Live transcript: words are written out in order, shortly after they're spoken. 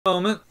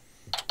Moment.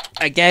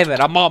 I gave it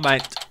a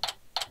moment.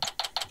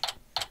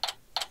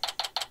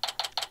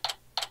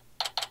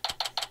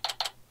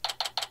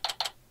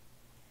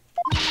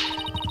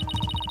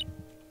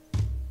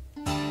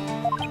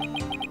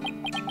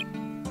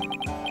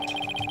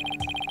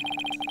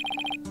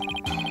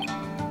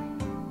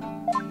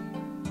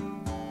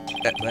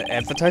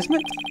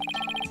 Advertisement?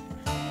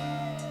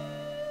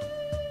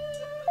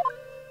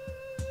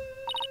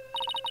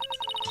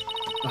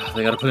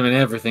 They gotta put him in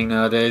everything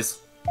nowadays.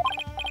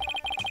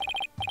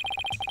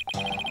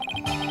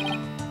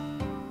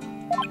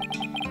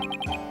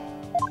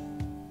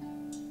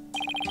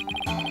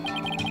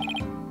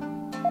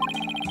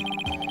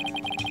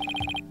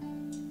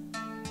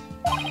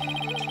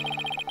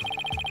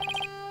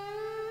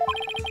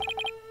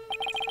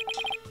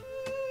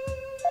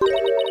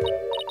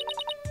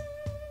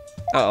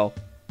 Uh-oh.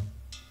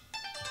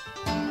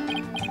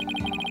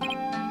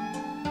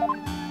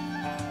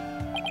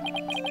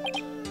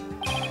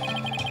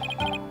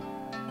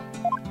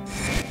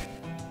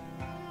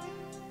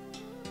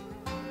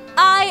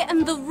 I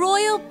am the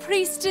royal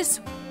priestess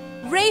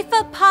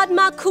Rafa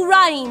Padma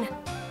Kurain.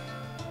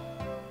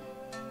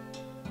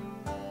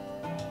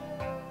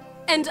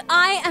 And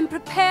I am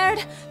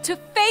prepared to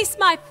face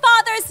my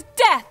father's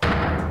death.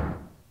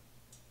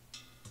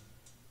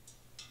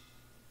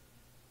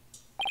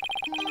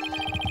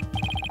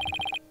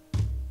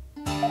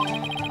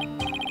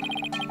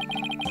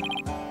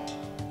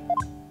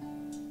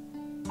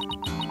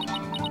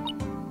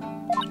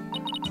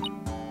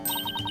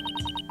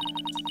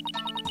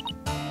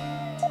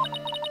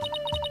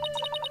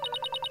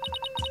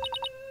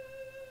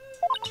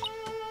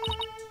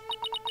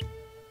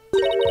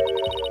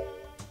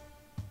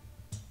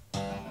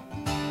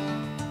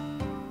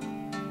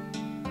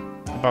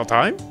 About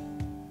time?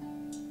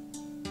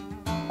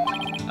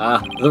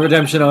 The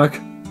redemption arc.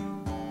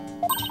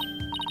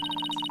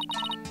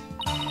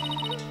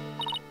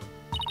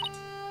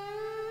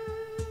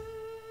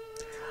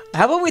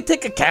 How about we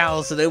take a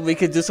cow so that we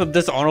can do some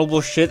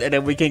dishonorable shit and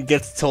then we can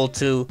get told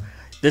to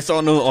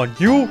dishonor on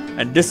you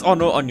and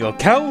dishonor on your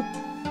cow?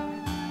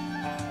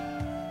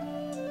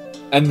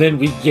 And then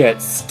we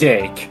get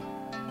steak.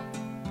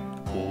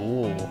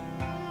 Ooh.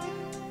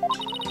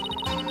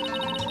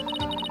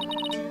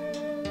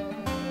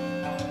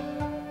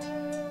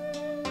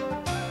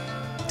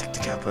 Take the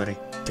cow, buddy.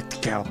 Take the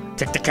cow.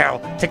 Take the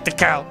cow. Take the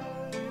cow.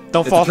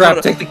 Don't fall for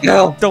the Take the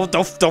cow.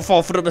 Don't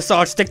fall for the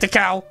massage. Take the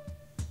cow.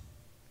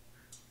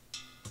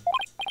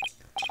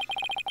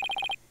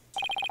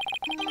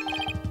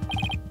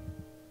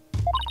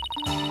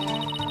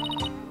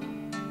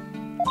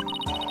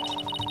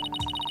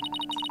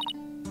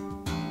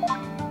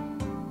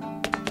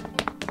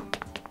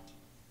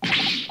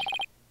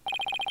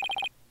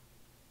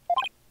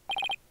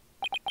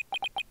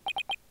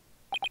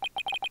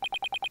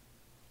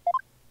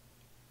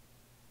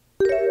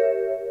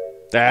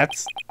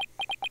 That's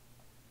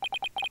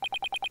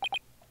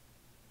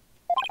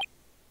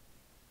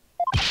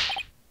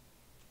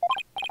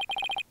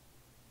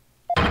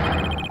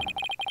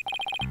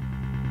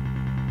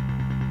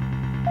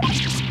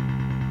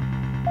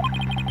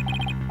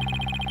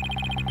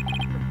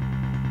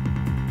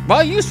why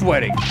are you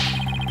sweating?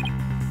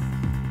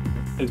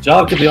 His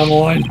job could be on the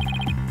line.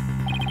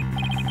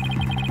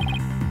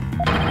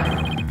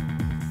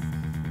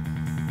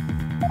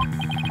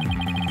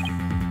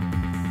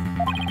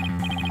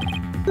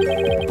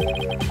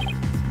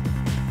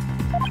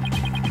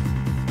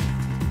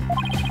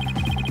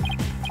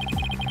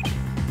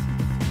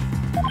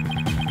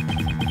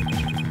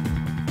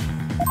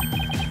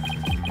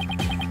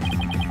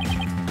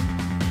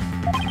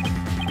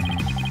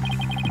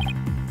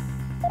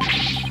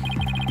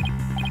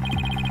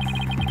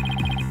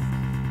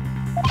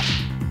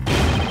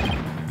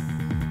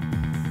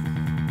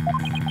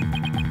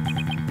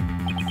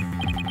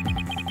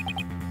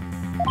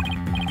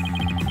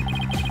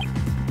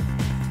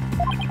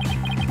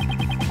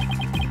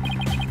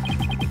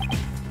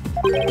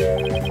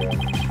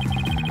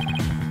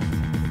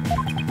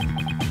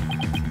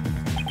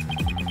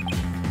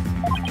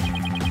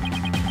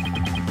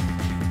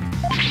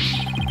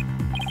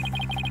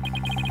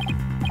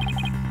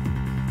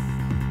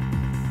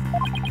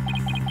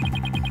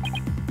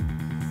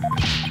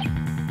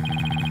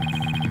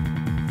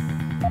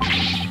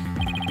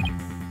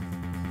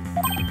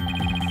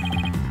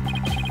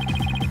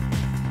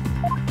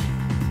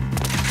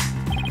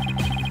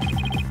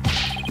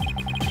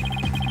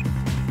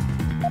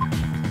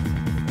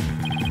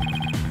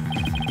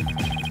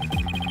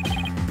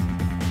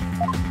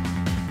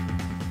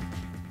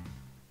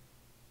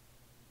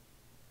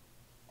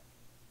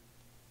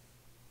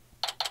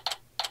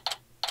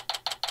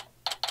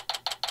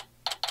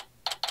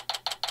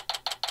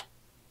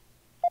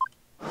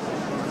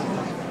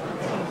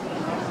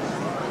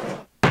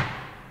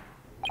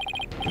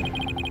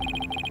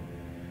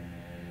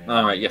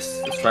 Alright,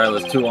 yes, this trial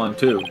is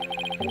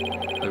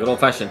 2-on-2. A good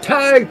old-fashioned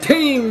tag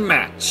team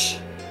match!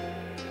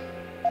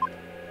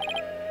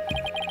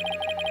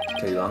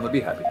 Taylon would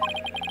be happy.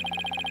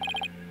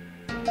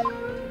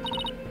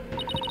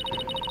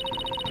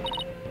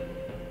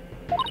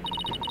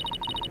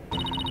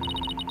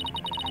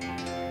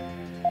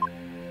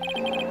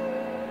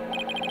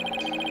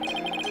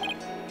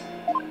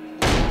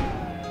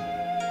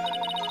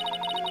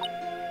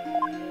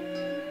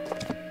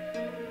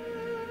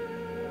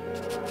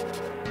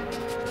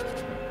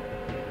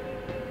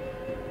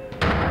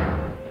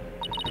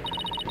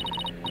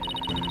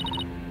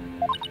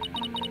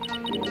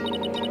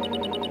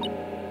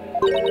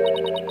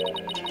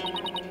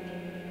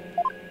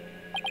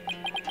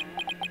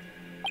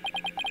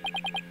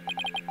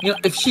 You know,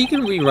 if she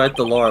can rewrite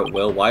the lore at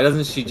will, why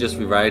doesn't she just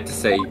rewrite it to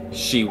say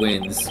she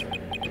wins?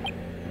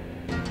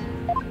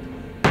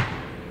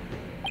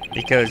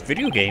 Because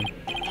video game.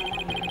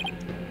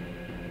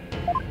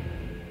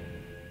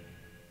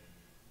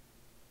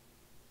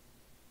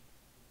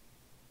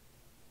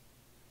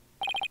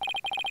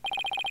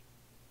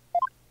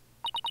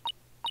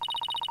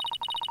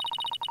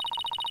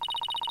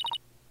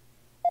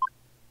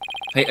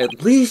 Hey,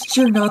 at least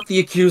you're not the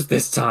accused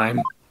this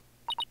time.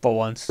 For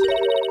once.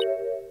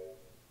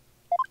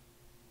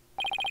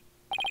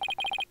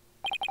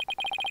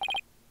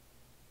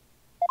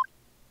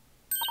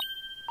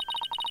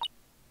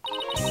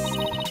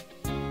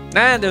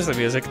 And there's the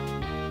music.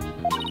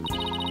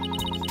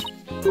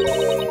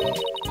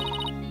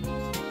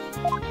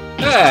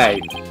 Hey!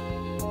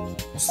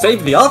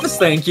 Save the office,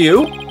 thank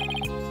you!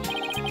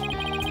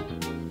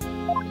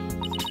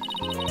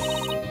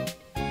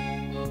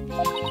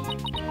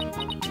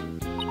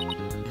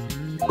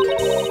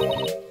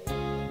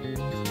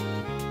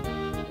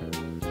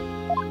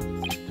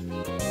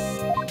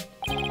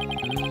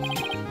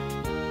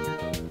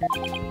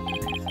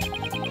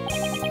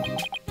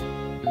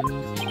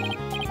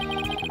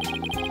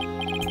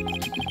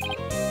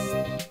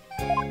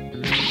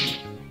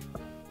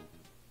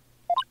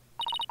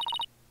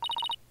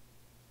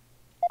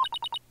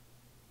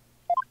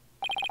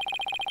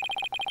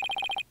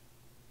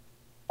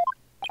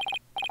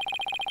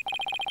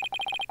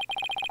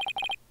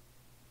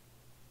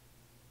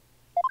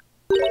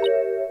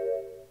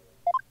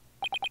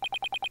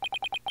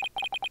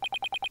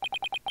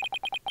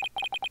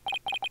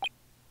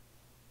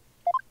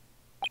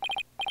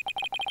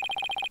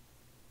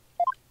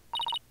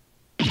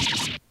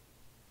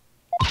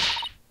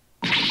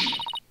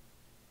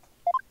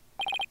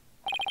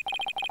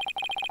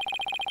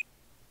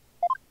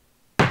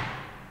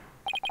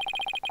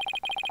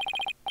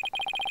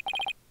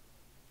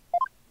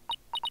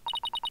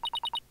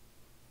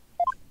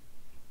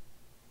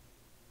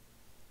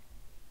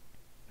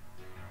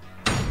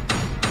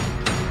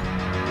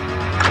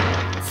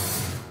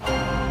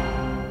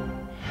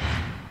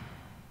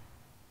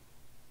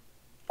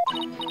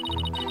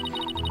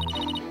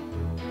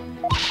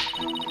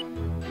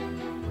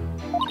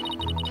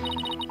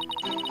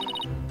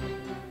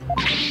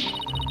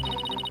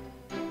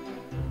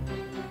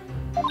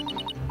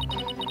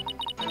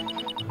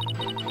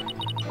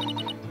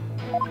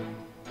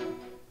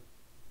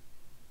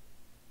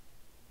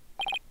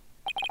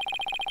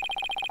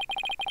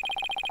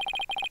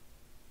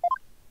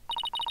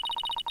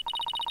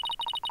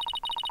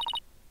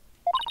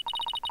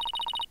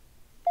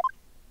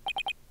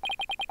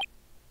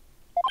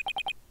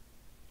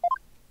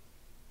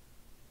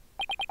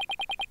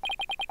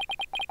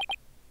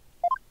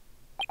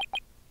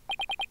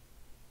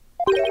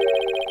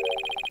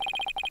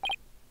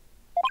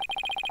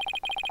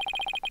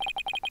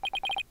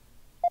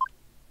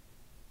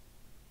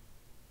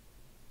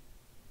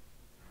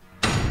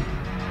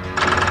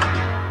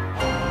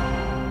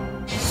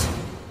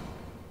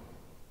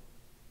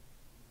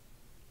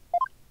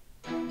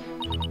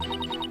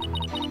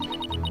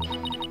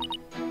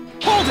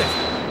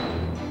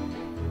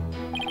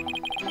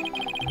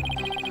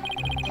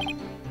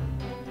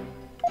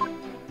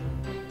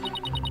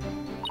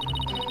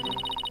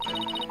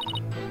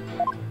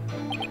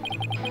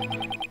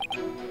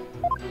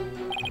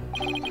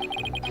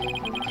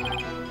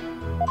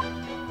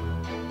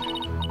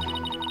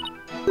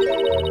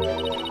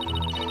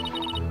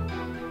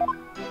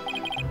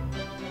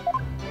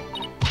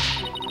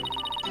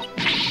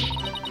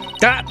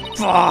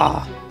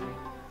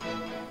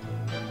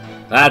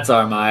 That's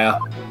our Maya.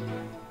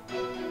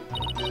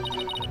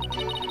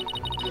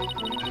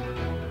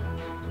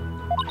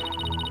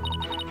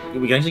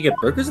 We can actually get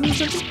burgers in this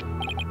second?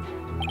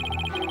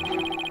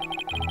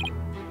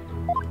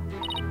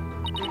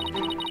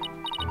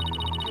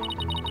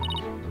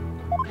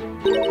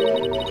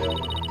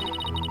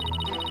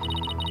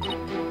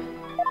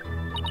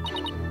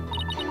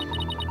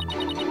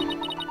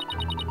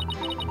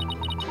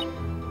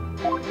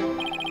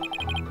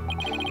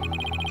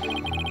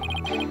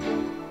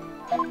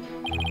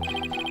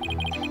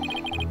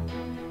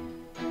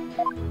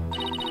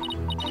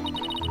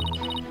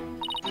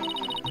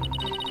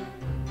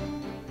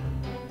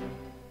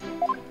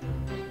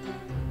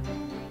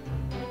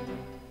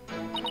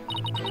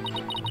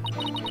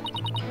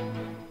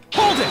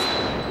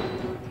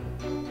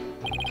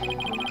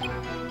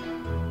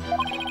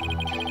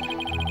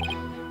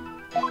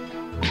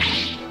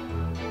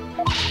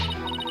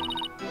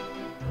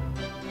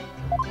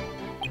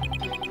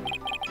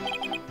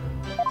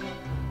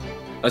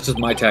 That's just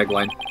my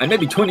tagline. I may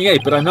be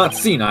 28, but I'm not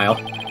senile.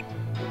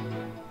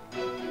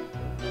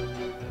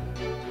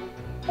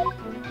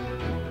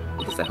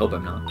 At least I hope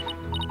I'm not.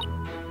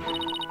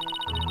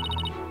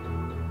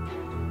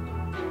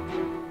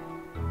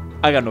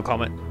 I got no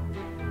comment.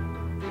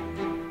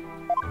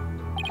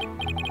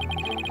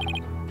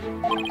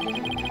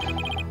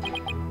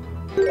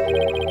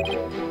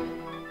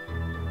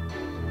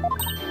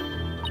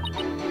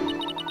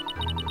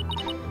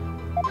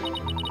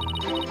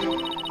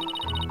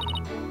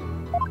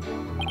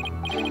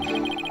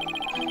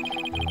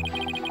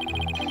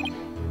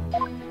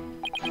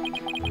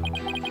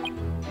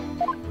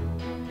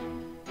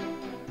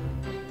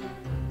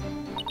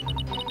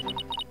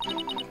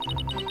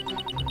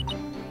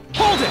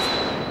 Hold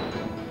it!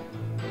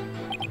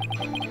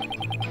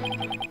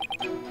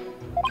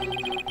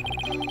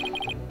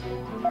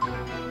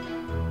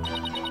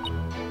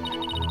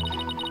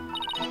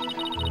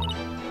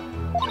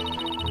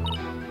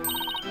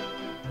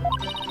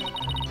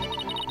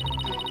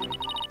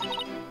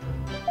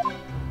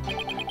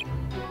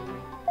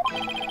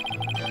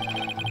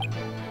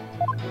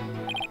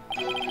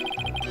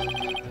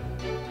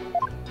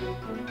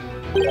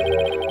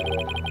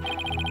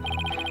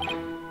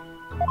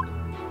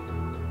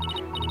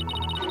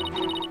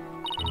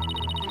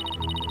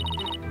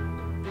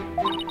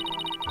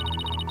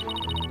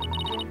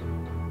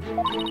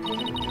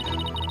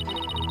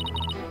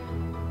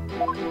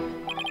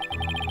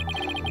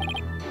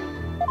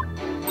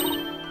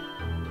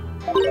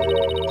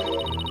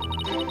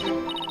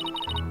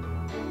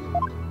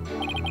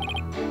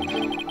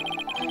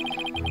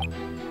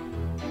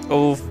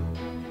 Oh,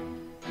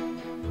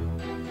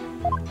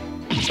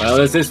 Well,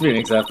 this is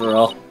Phoenix after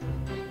all.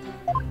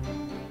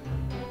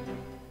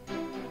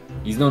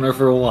 He's known her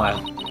for a while.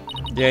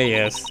 yeah,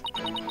 yes.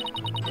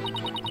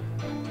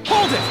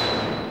 Hold it!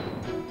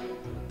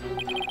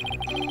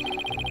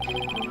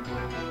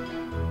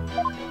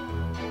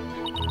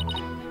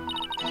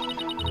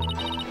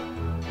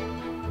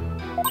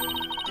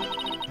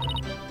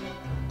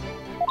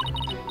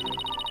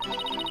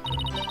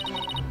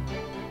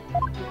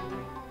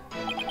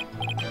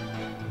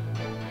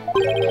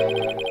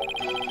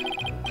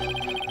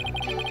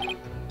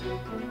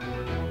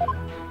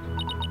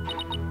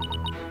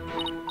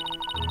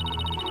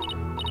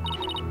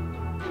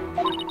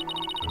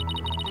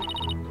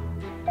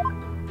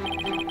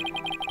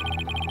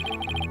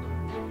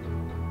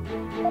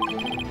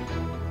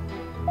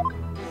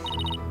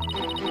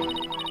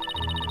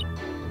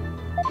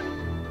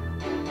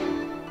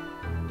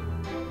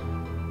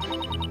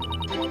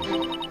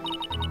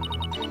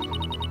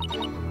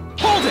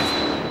 Hold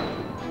it!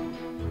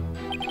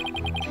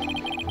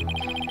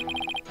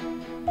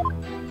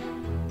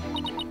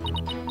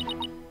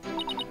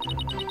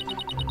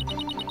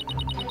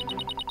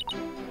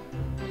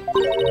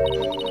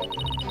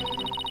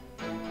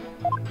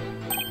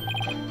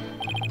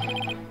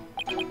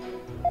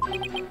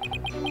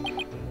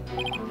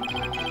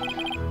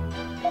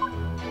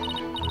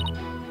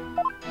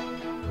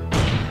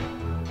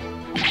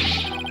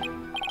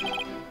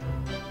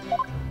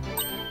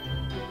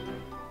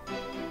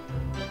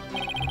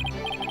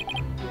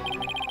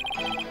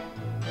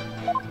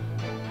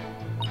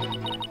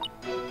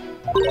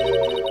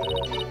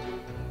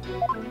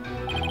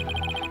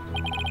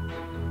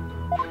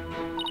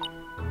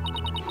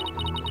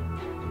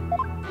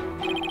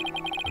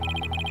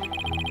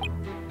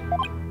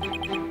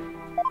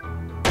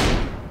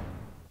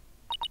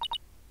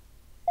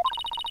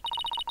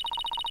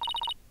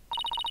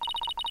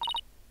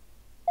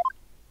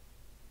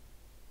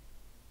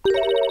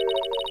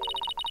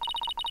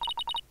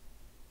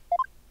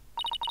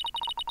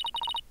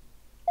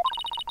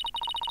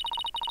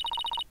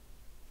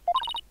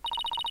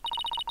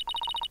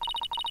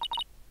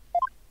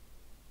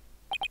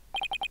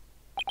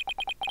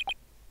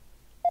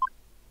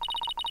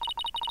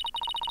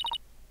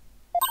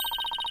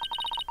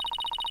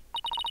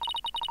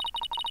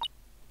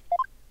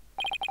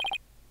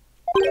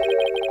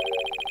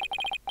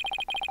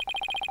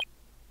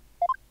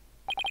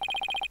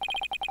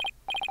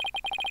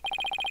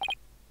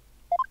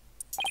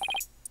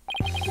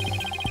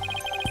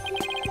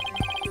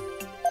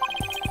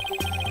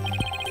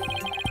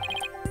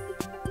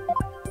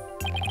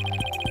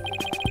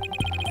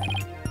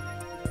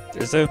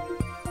 Is it?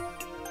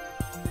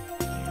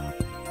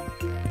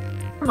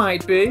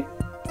 Might be.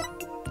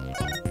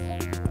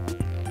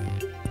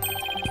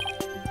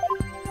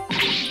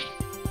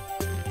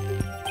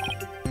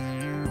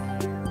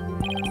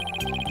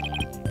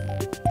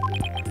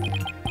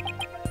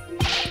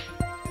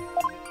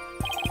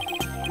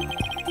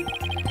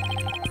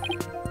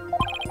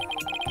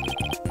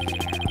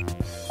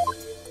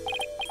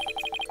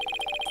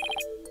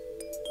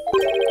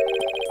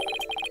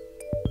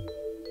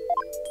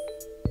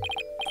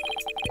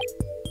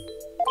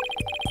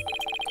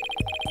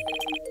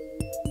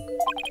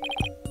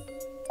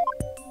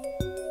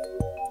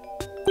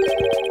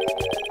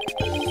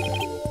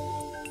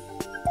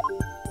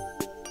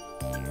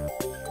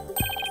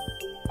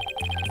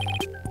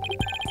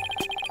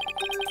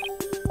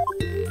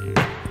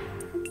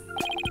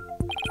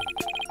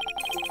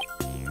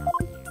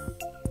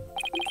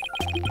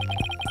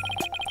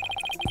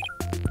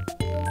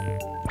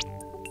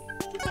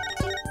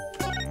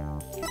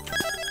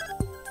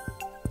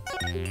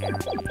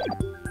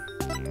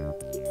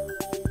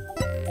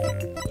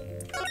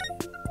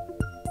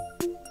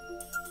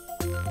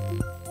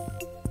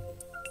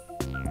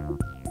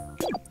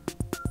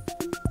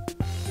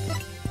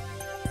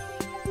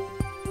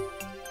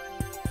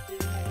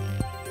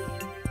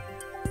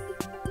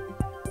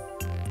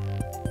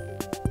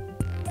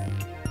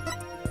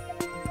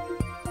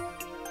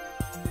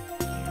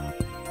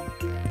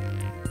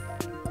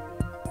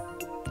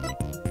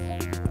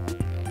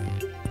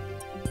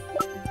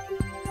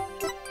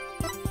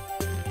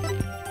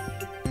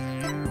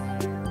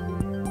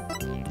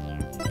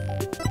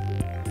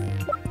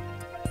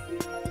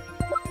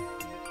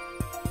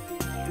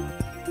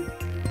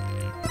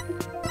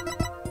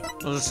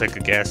 Let's take a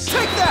guess.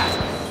 Take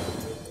that!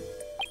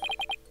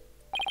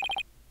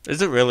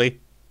 Is it really?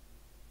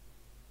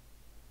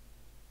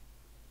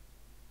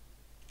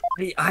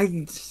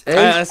 I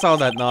saw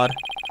that nod.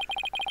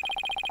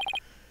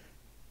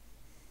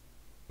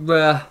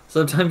 Bruh,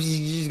 sometimes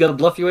you just gotta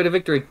bluff your way to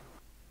victory.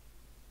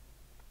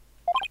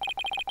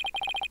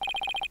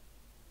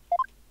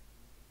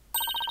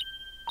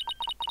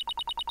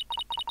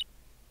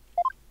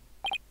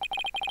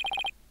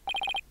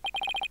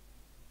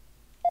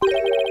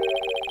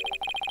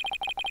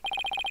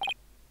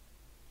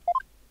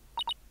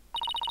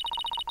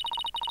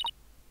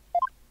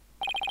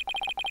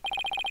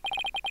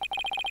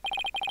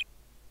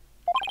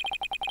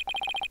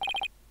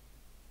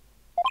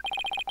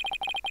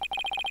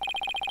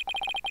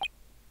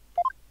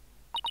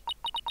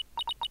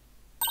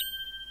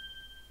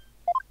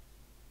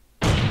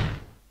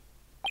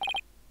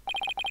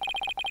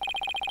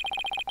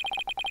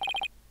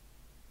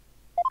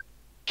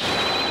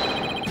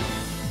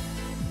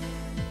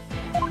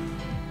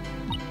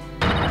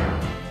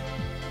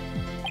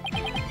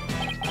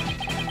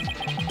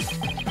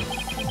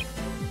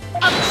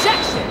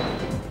 Objection!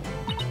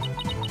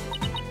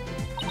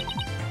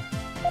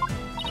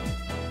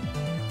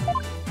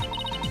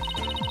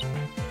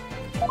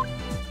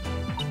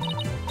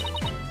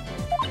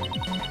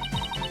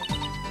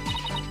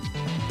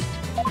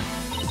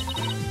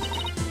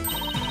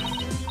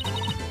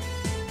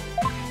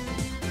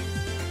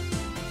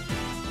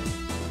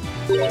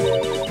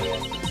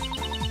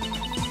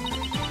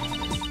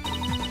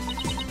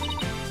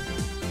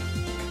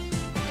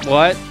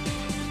 What?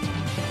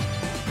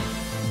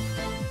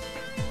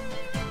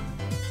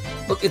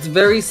 Look, it's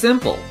very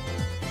simple.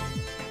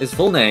 His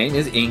full name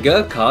is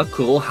Inga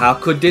Kakul. How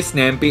could this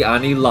name be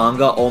any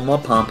longer or more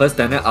pompous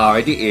than it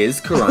already is?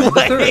 Karan the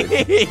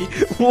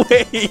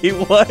Wait,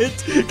 what?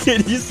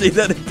 Can you say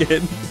that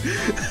again?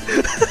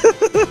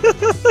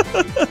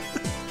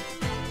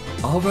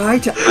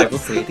 Alright, I will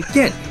say it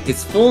again.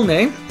 His full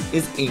name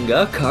is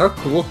Inga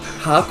Kakul.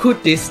 How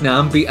could this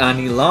name be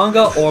any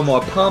longer or more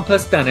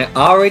pompous than it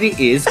already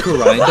is?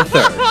 Karan the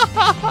Third.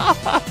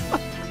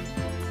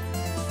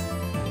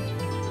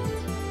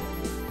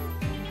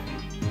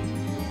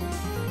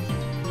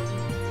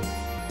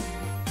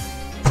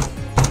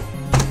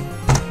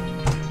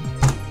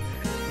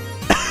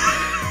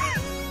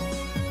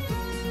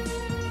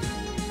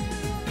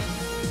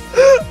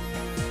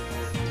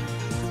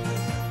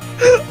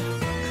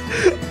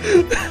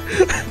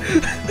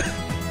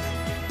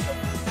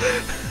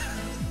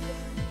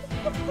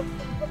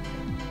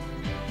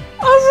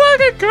 I'm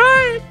fucking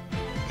crying.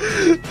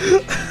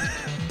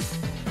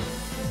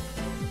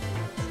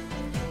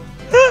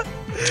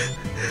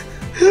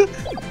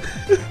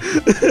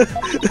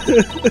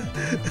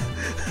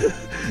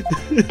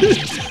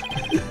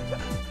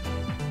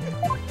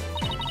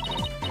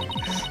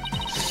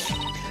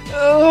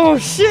 Oh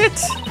shit!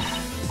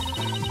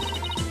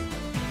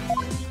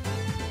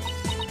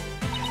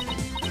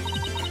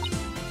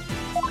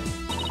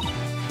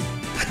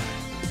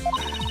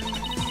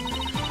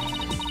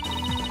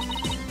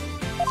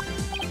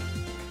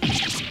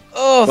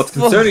 Oh, What's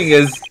concerning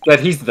is that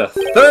he's the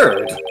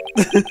third.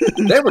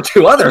 There were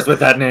two others with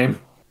that name.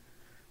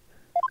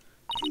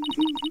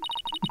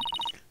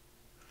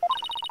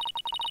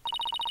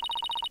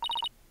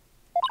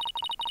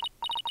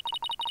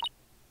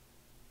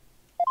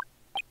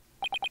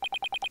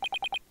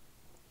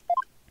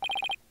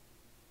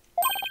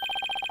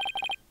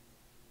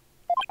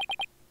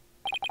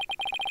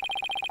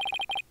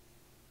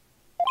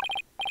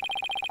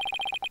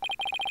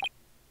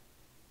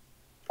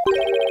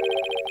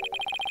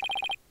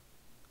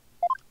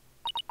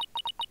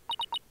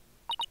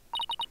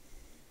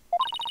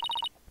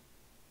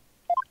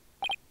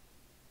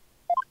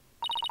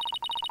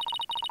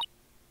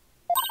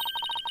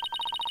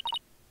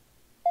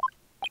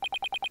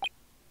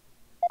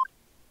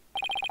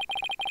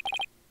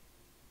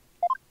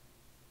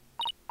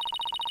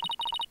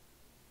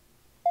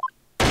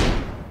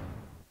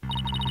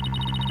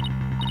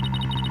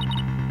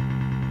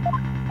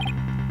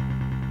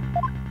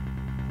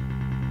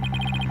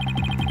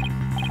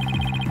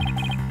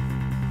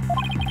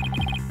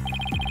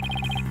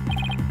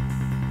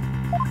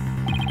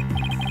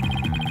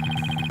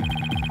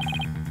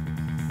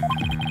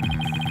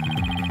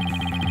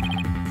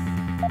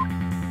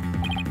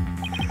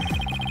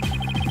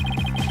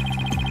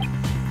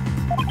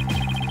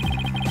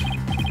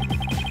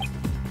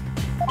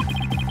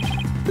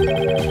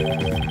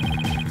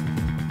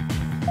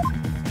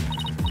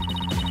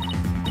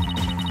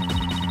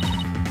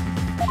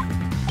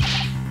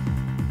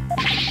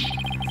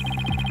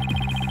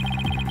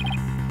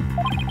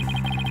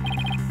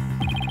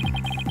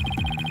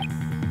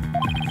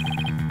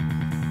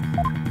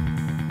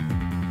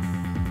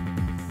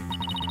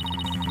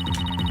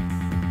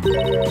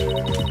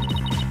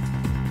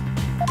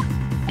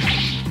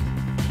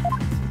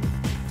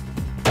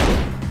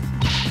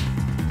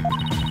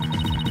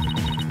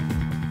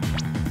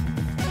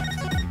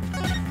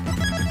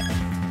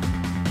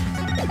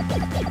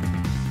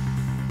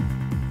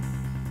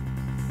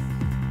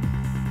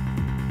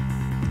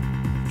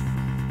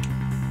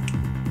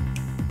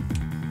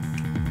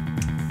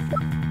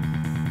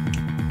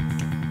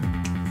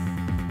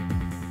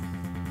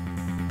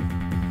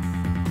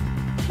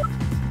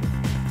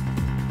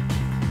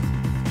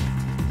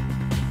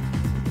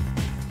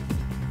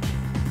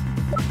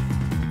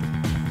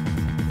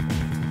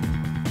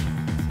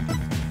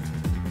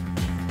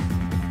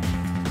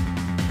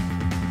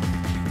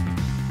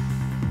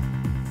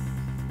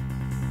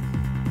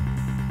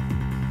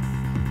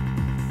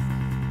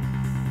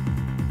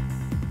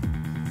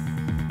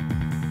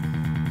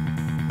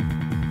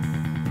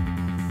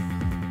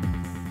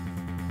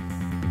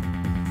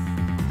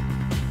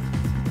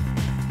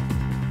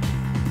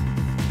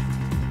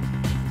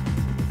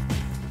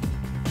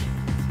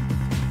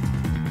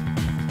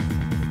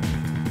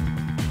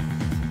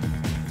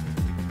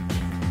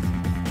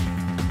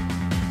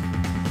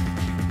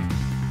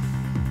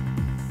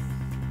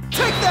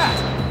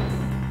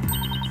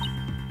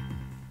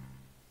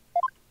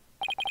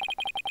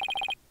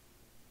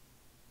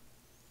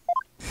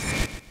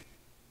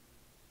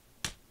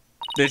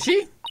 Did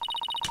she?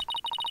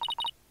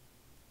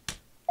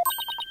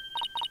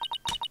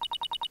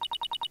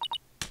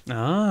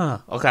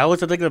 Ah, okay, I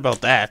wasn't thinking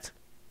about that.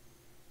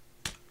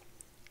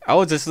 I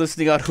was just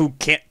listening on Who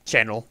Can't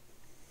channel.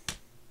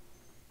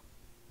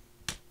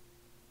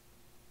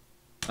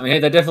 I mean, hey,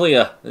 that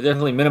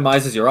definitely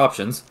minimizes your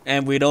options.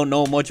 And we don't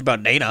know much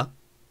about Dana.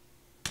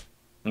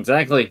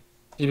 Exactly.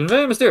 She's been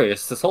very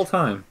mysterious this whole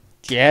time.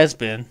 She has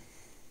been.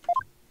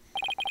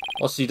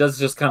 Well, she does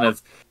just kind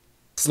of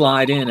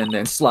slide in and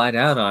then slide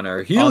out on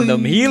her heelys. On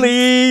them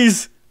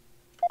heelys!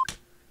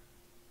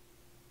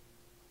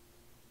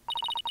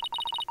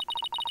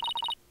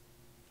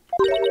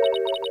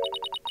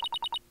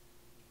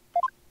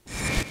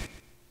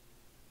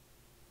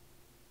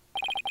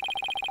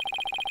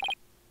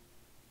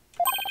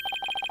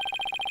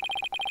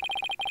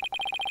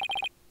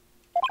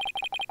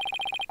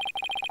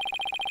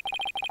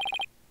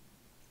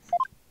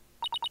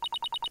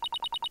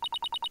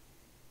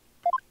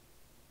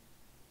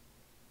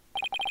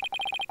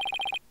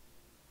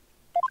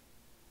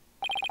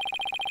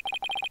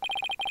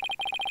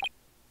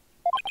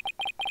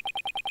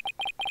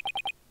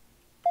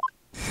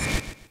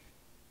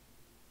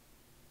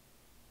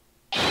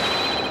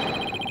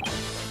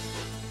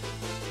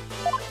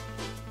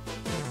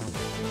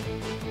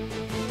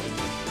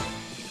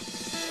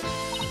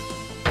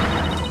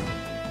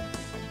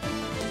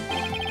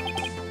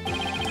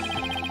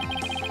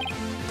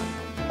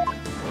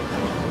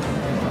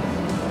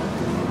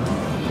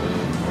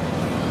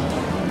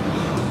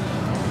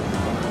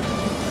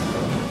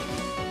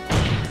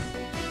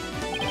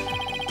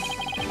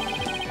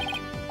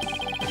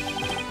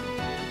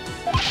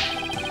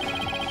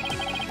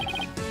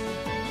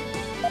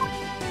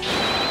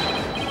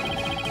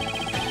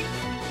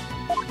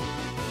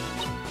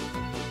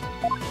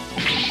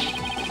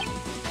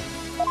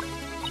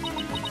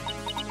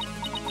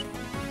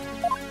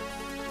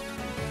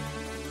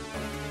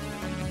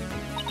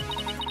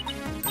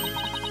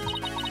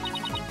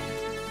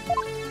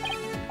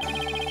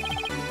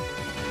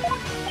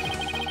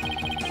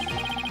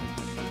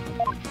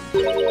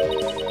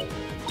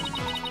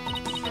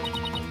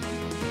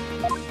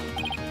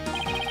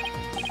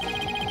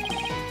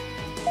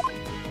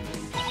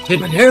 They've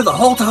been here the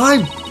whole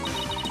time?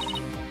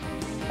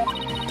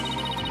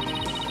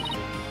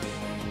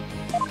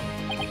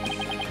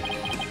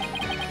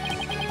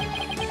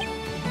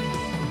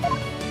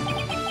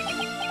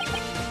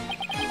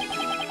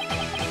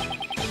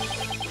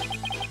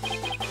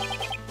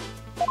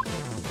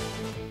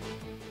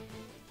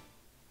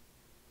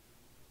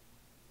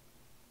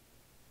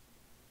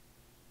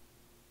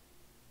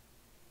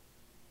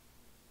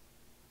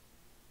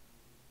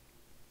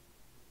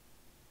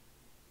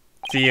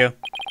 See you.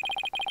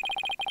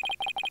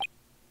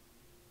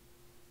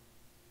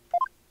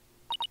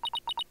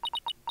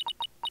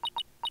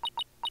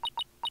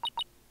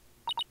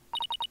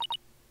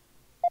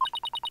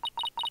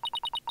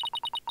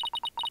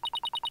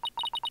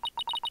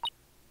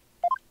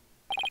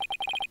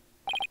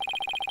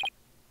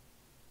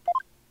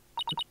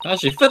 How'd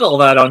she fit all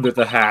that under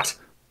the hat?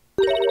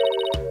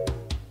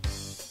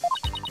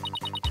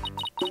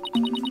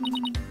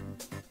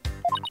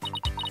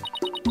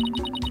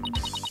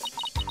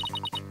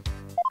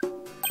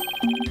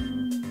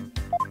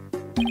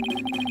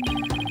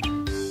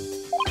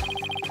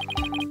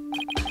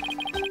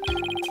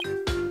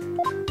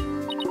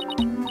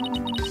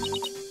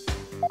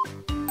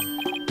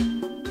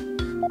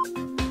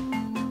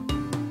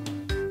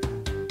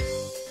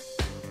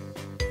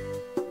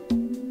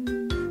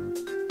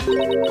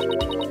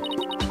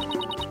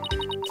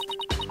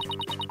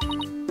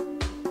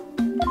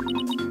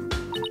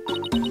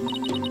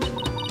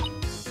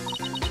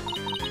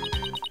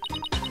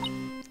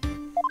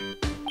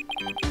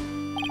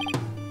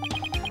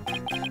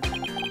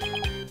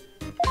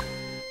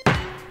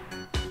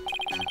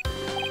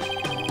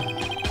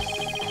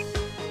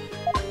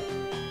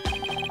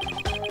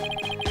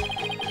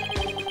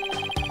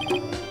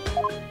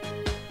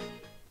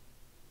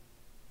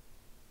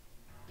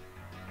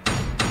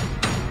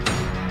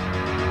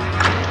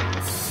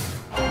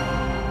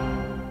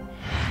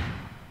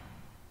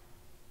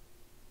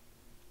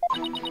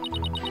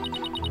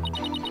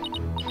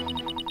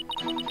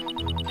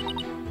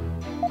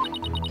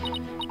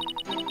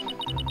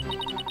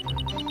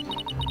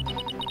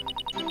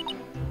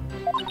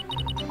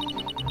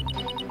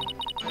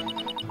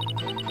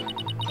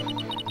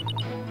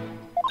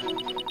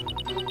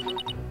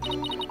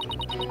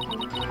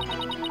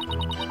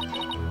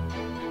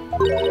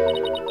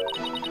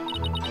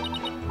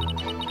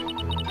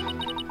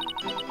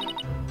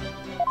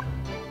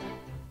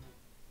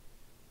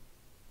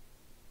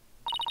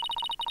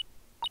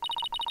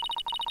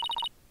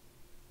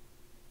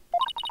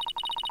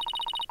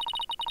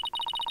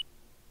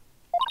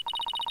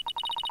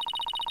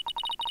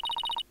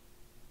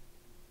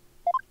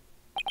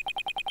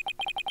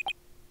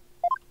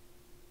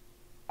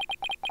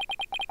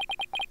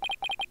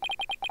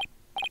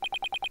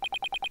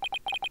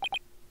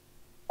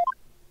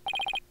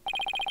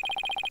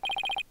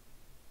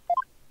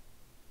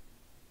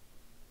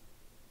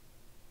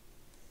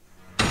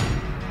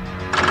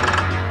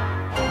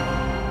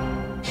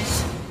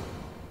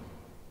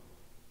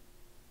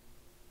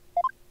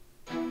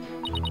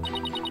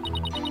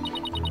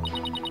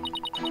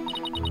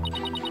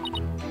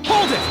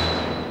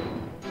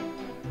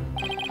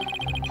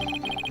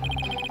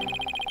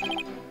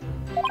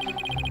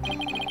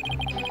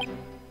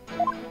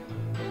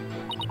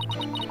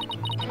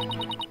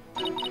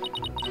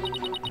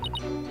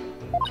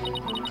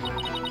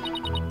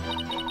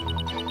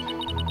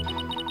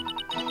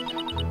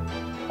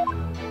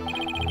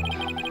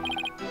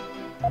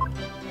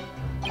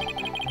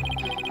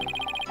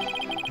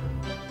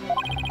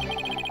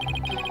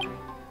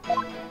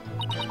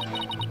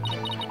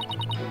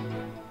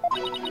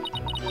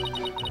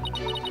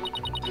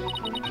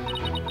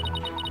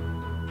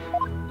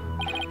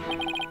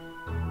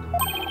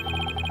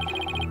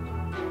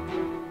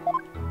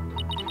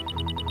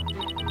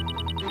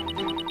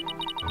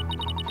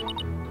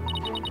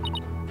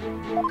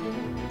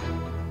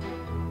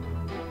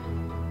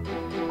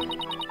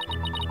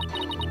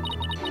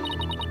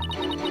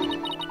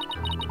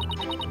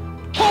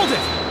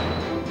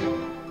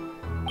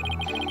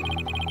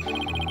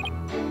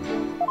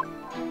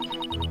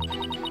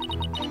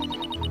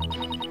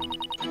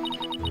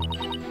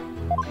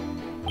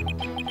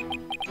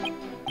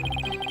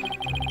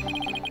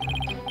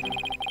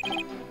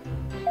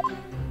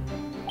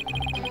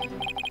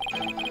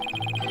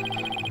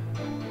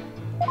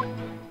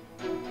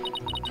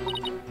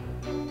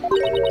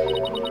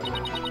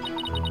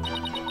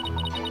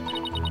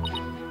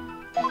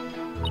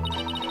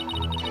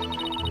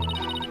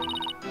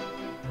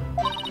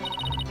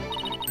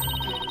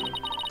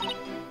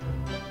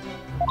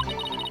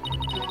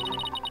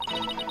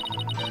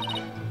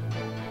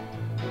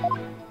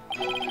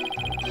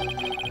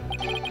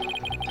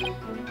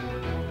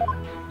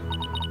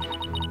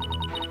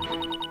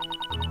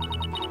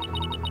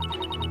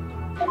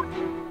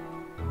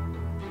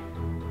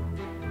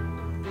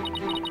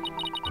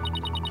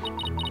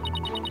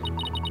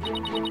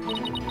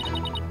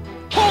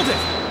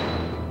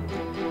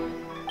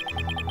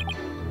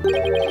 She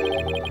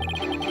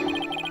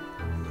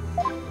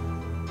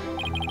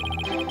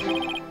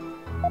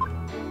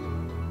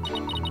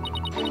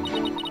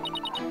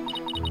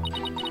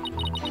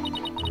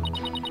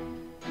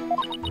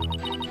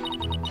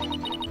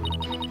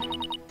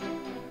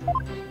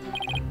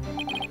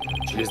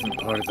isn't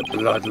part of the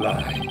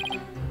bloodline.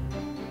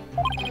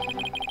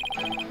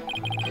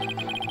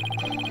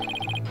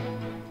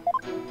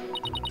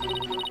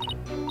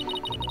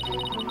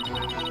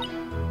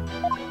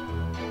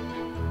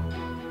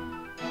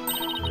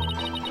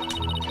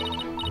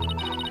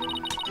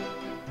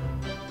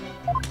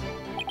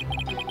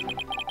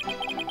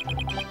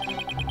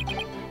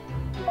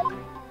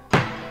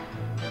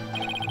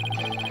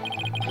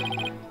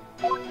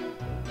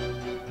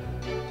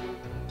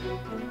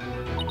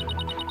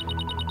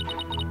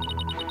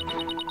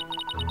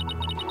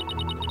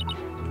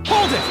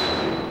 Hold it!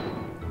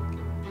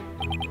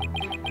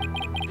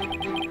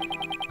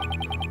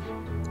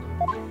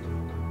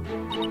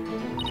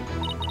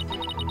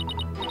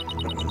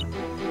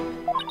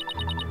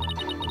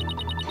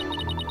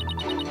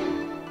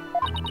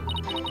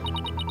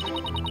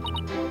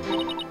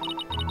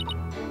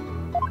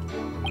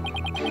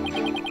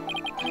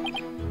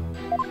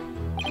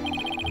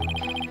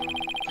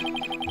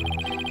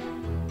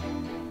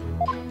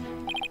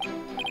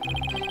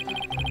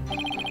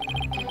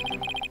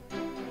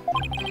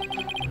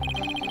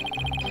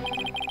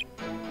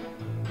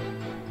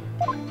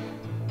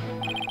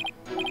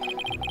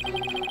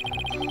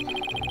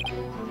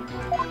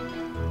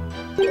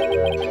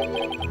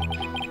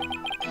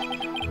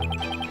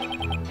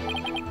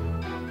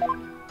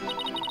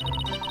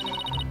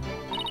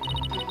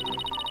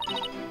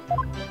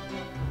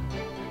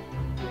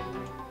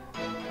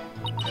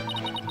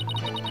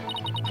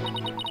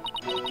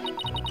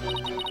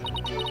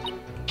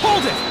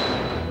 Hold it!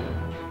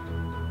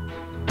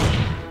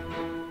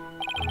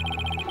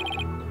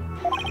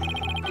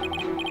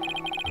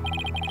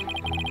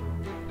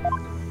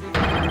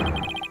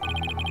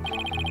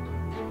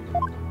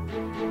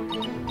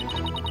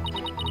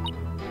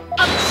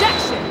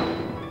 Objection!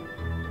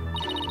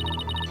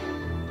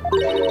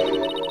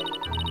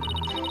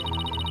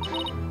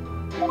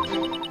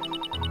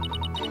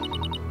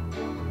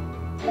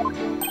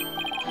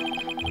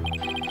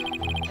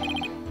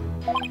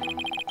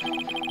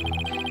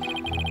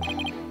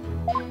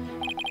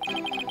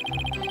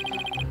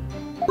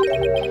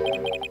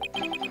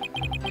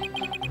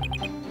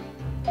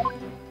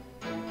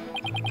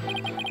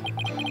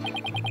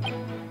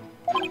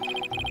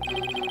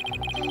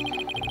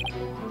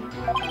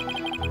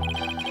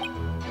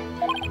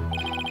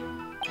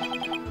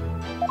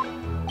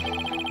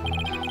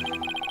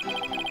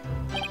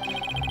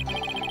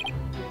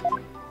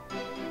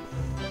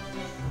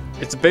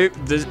 It's a big.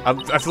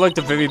 I feel like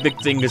the very big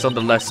thing is on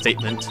the last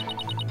statement.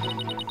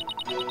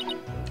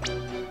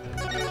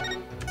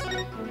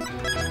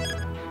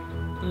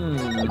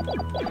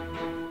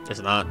 It's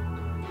not.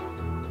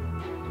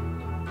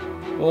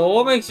 Well,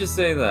 what makes you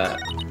say that?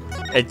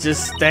 It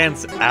just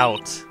stands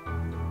out.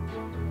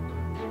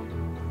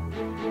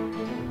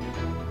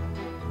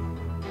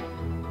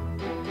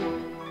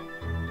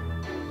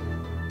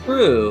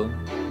 True,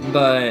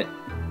 but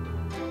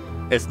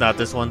It's not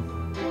this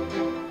one.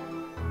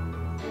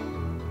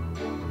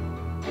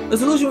 the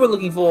solution we're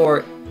looking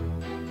for,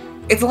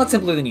 it's a lot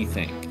simpler than you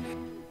think.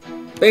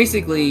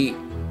 Basically,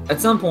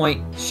 at some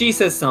point, she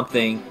says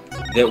something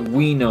that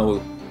we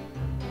know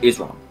is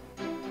wrong.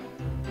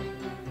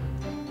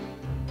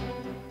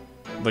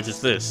 Which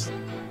is this.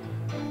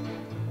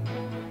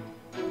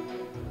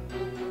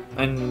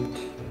 And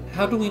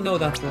how do we know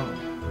that's wrong?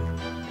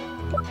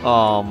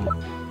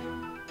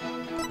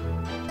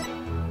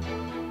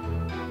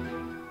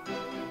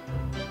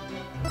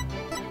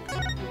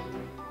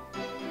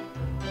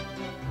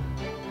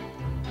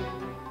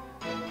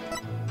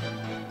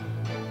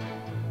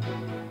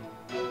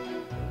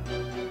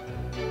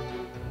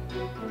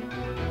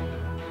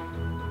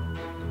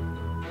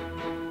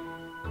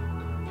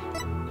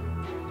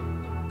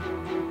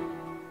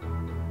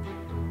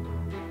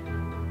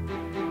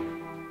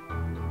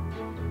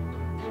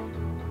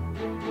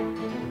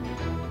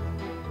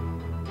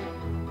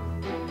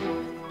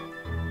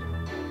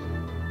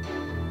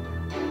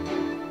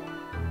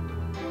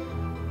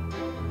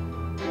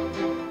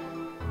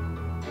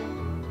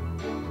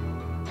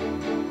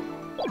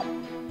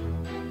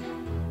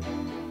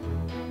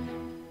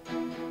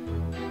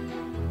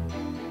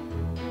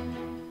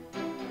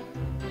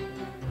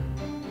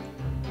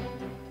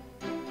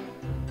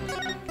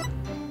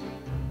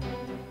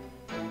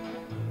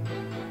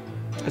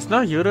 It's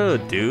not Yuta,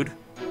 dude.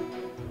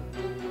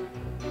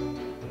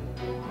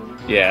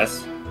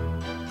 Yes.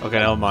 Okay,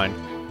 never mind.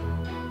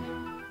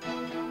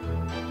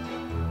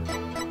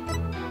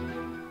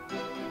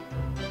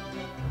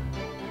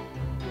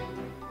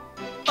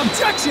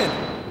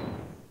 Objection!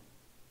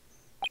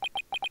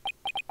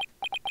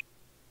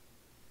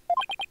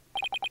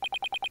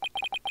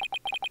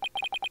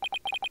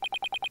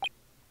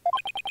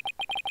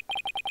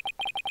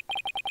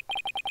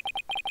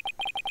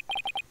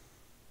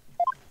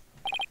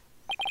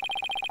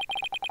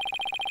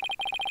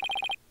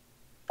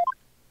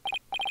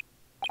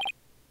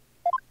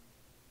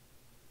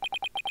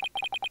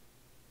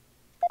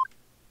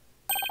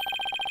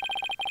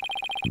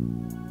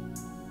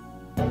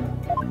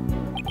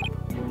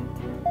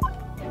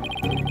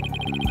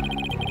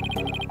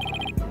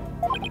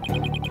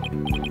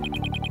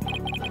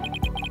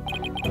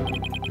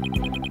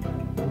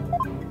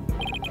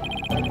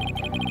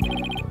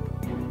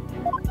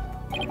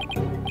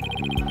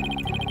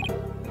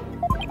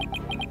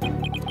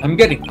 I'm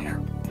getting there.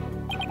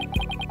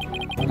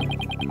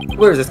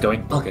 Where is this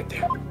going? I'll get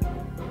there.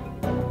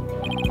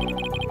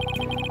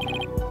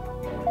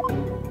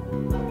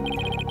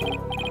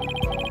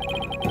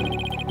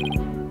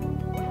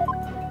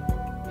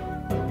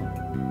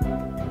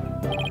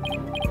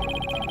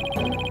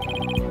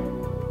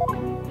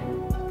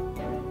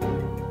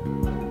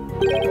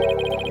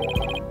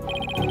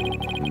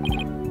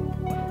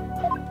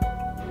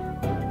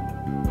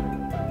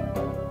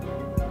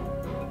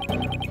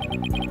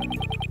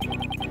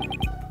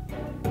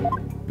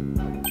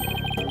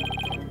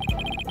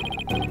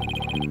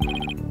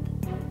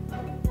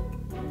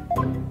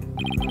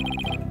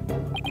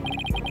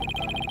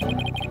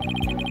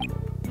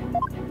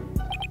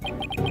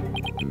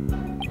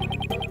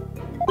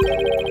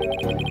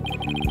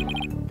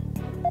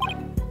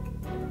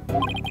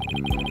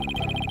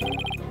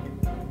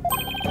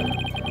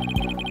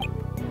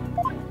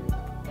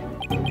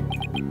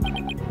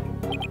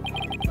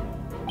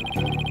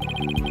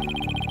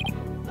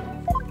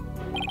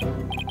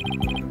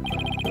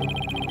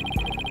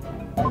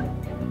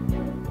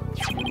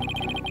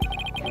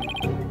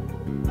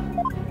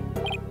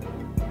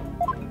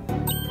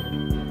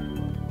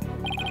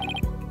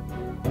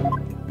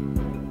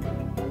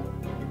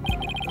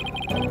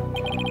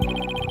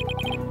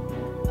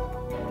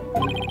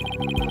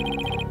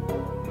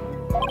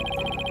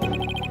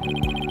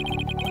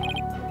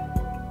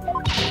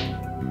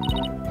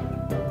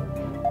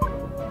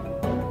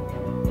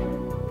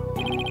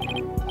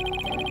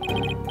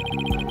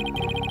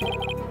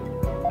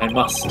 I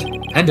must,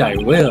 and I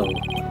will.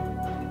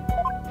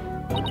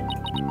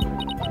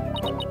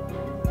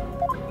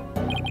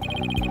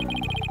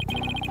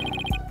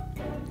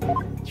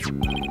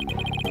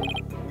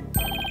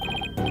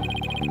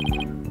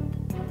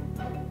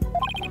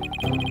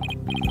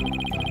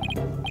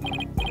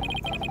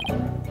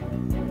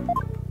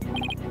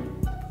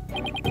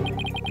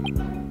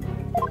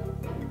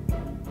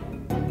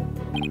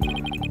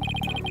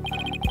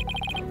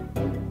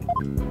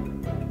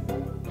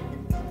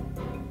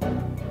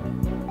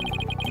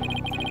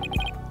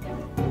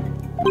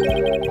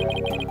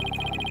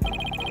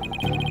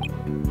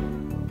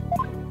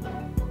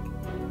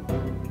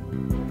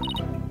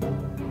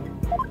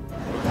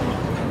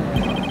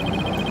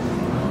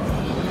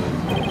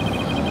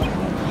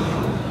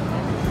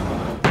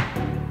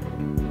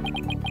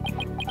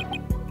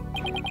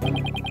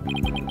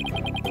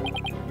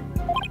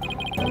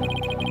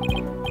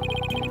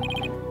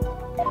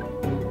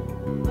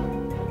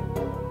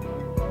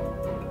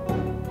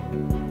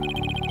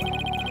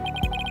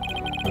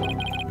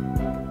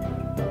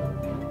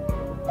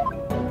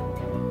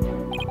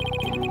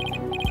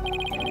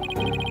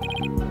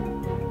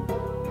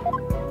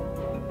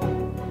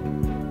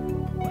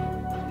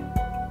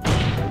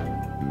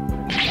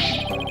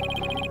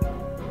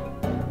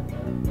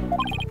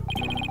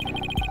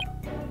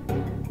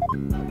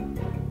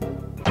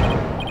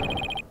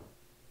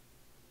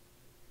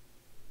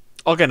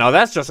 Okay, now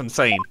that's just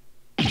insane.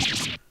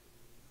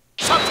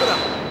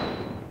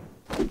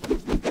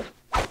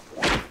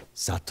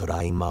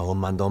 Satura ima o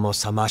mandomo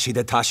samashi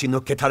de tashi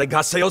nuketare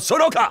gaseo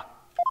soroka!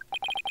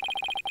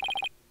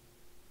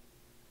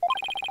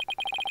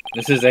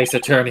 This is Ace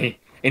Attorney.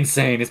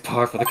 Insane is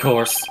par for the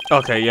course.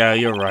 Okay, yeah,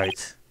 you're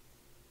right.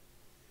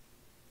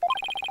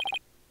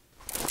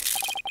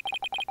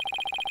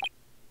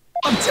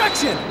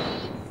 Objection!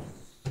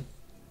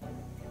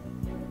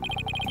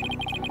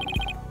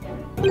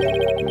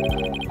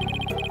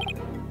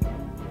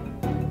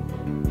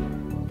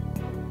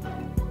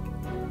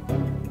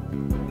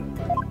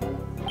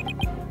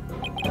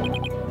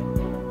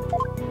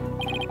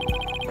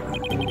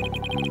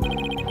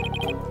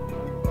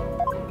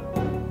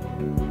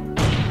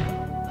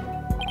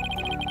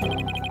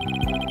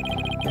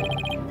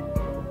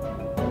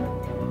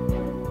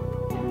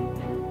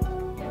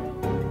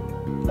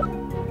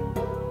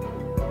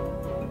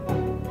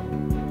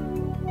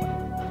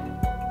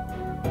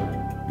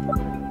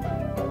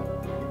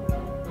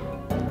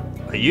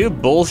 Are you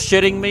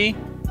bullshitting me?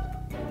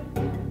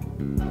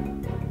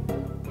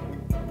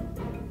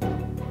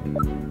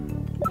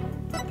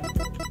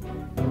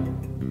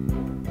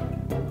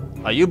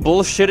 Are you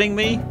bullshitting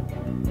me?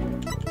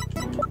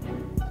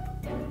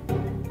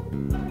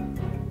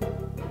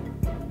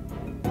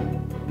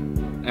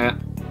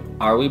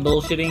 Are we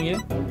bullshitting you?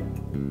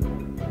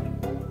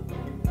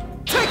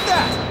 Take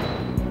that!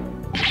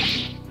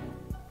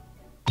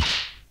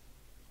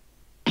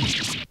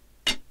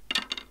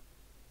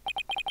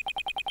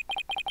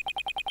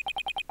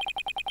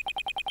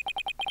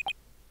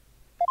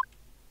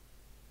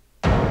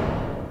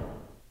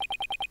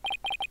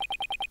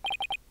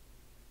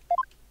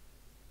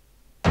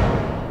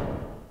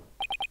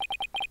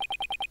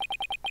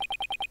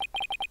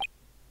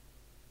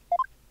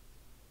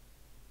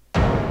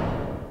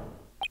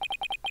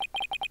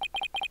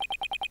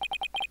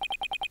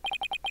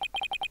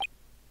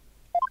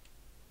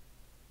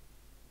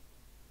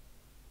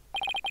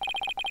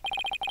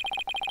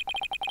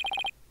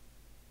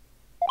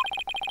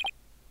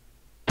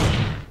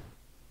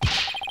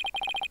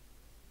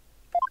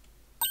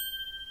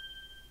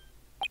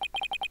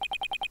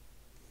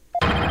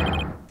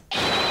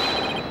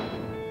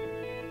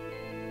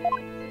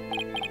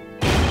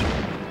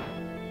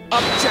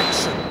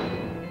 Objection!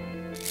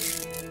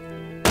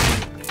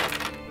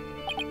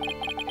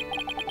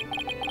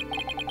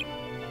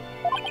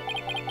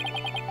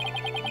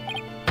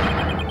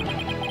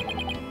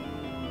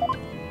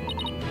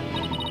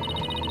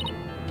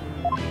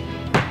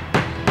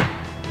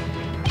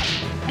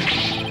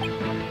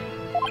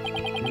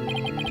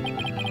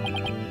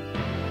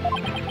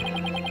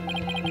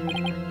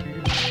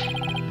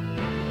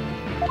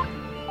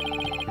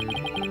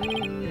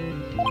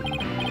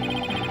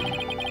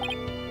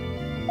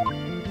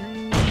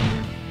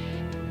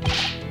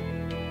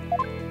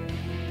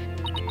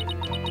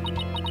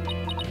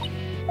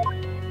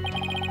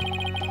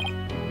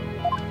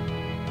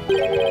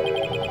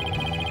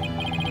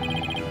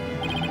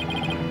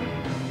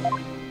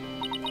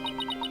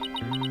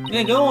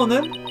 Yeah, go on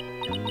then.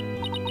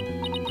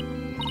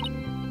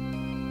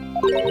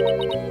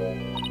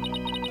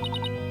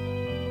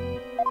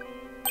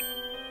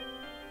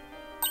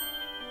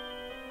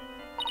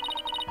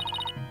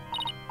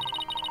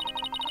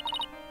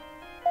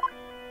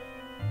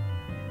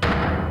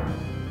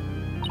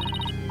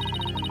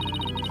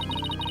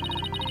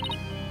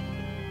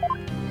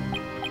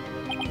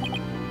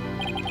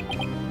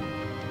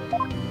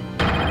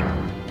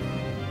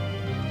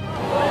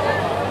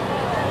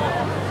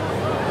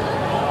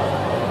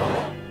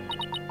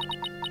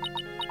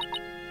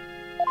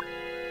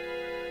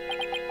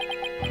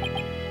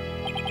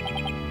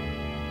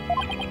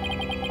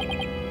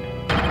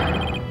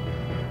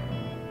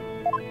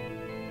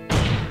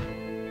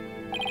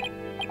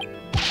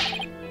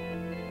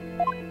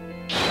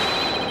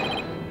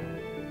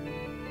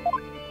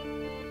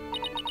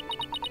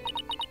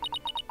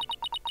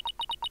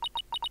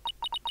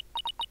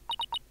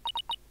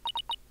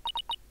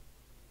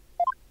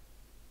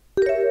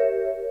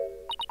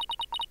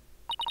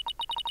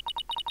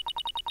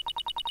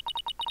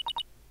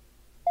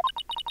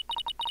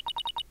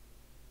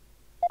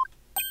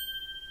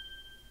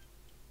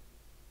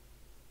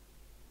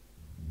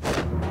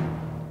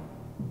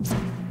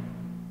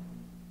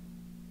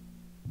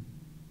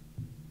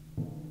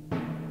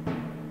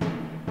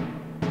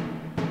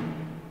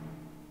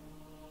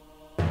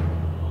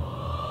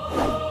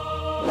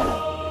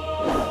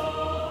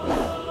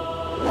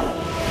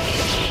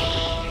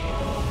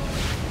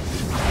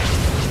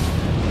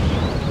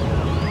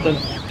 Dun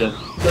dun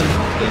dun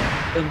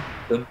dun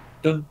dun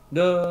dun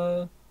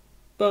dun.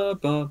 Ba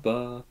ba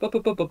ba ba ba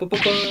ba ba ba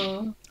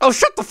ba. Oh,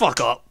 shut the fuck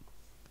up!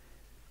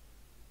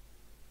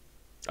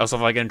 Also,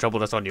 if I get in trouble,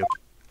 that's on you.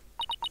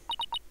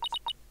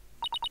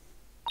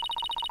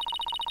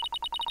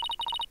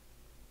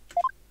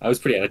 I was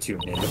pretty out of tune,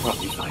 man. They're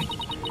probably fine.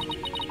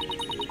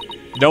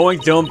 Knowing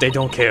them, they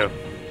don't care.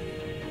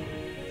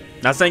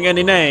 Not saying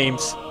any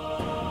names.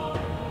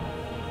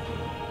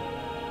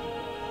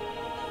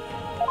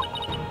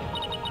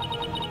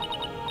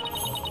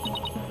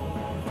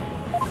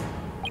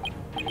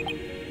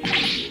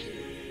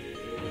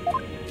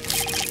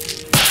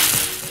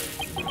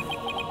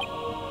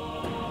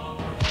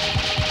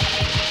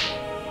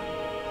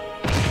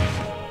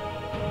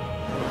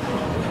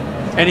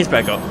 And he's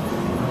back up.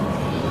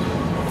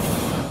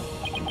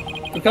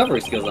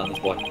 Recovery skills on this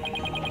boy.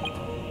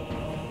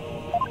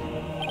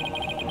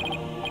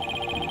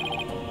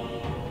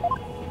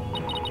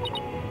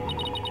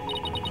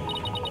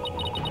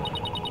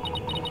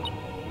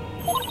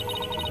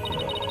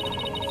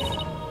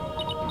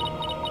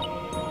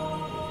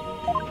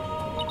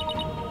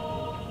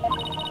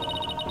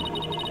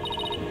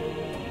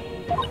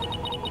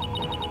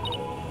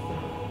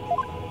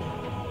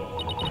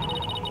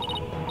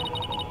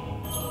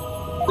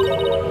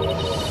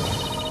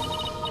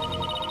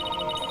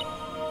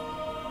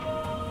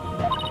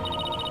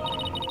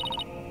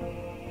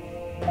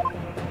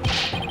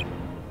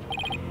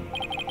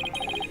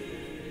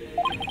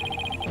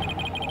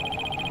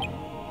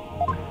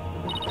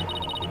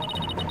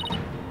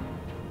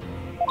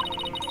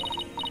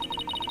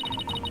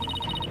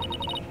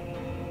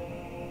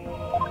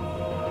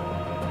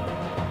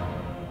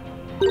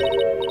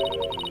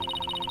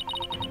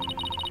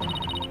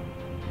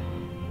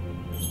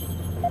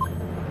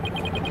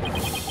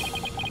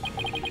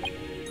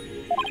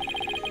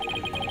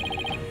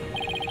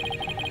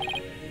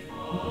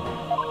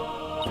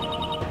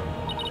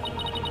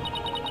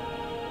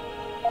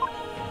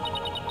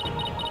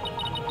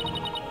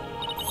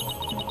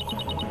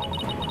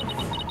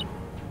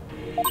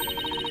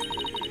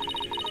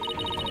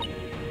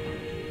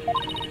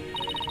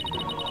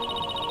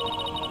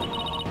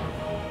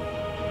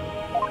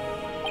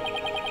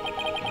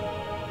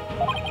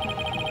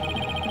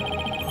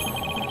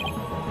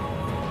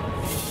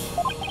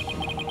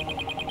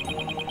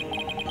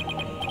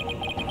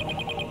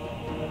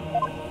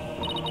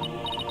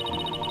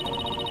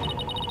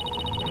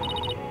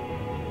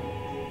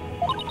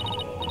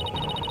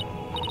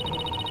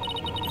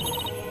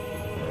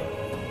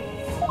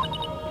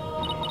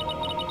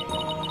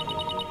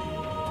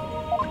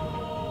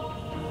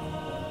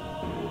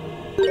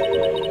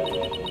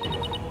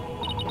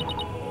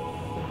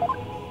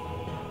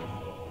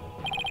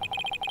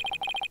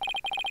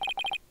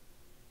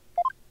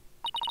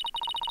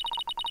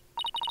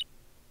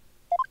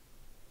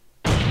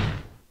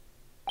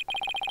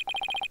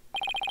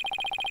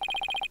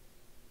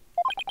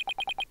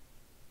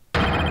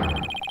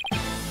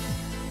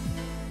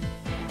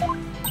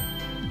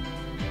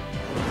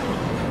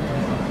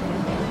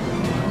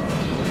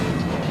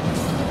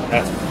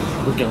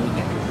 doing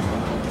that.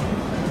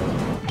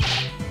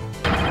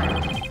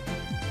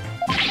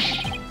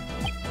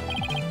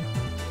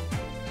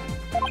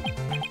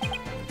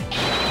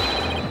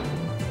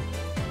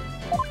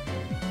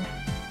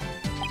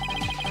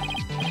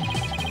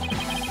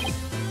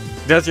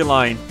 There's your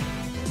line.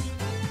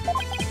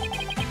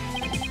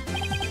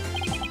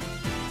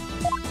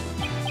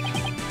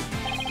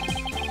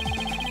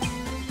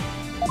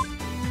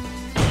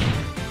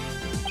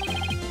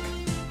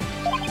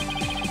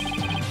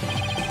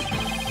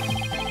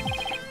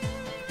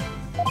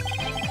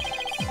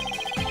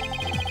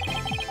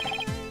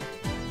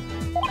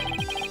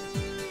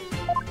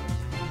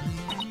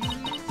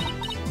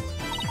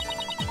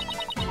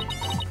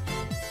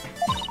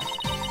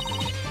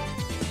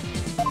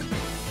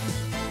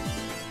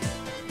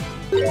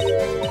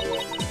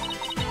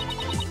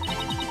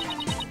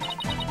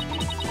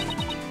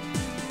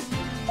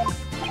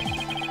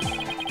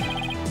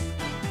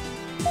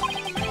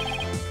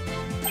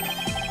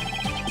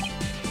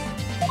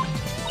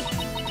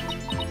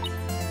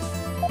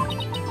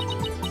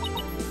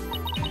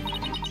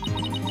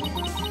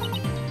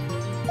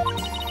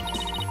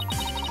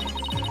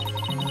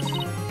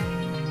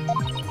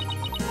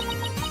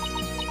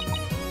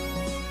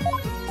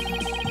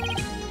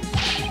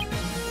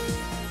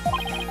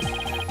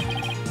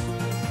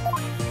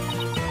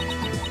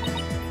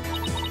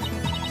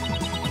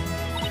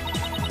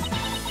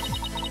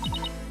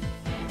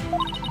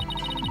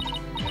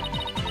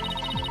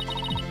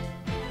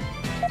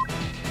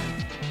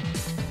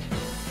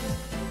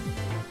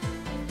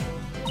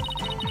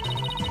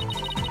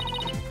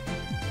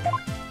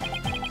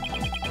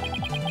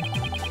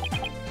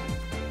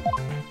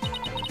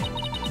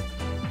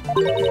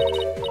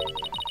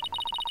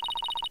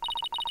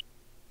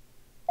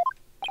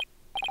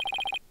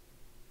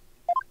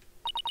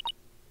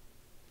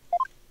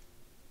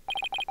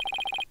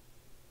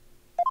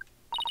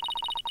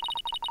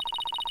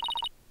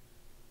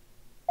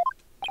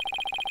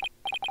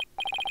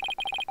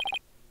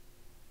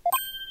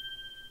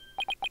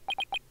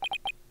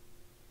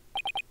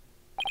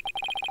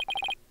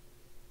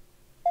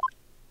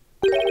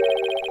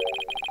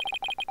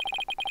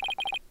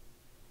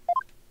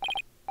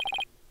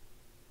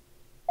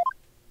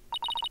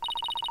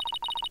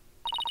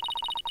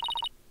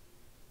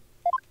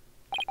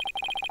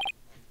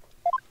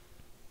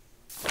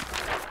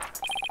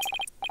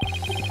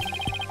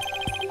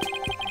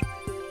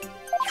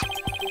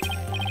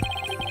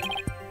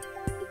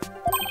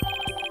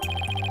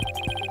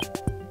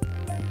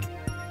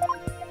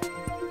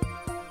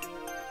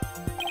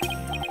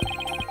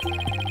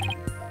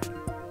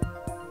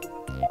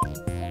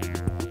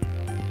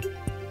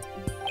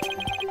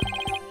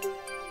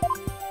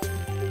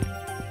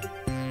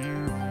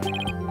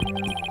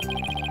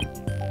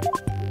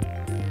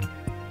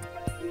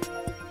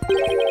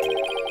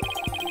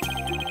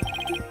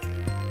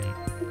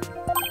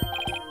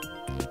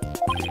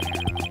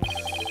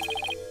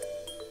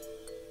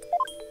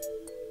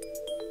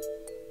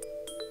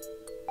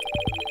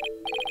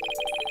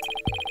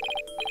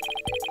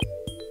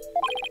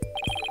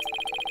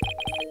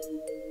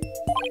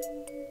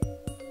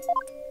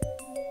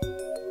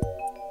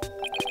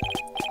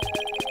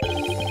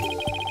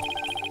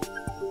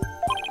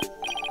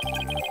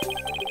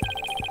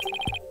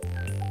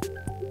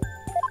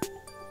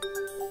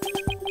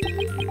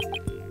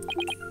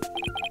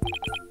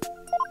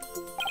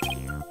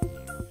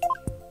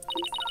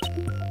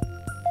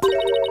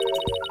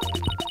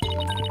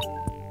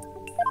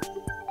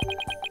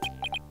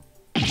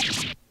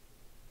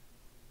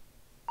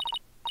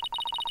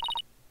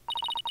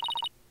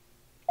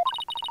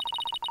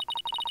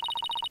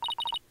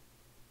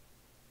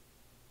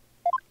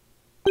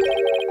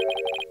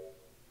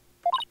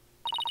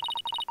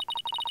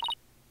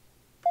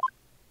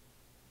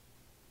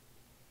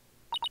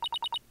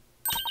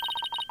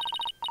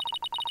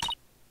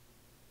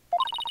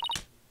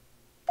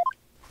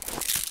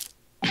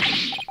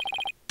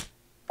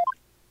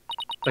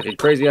 Like a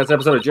crazy ass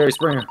episode of Jerry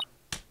Springer.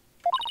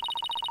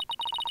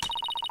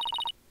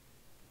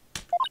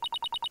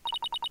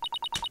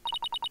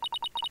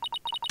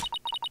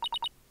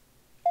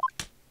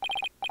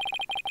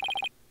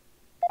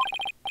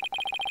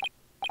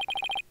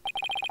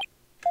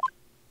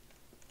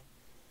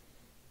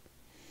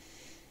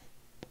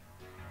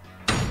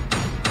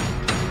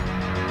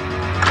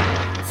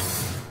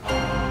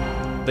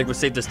 I think we'll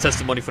save this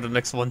testimony for the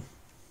next one.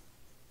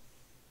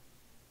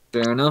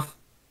 Fair enough.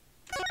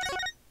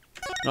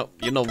 Oh,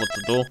 you know what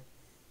to do.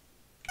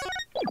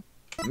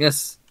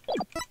 Yes.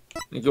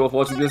 Thank you all for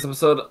watching this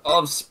episode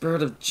of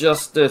Spirit of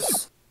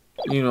Justice.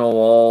 You know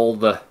all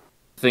the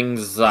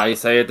things I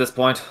say at this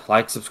point.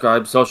 Like,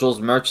 subscribe,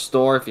 socials, merch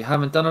store. If you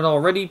haven't done it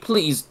already,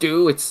 please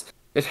do.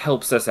 It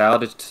helps us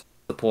out. It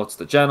supports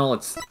the channel.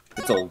 It's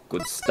all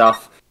good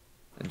stuff.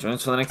 And join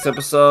us for the next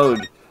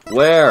episode,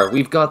 where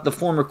we've got the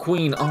former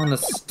queen on the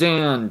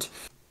stand.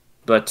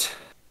 But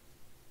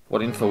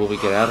what info will we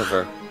get out of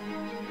her?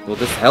 Will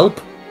this help?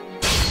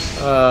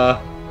 I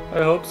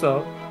hope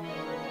so.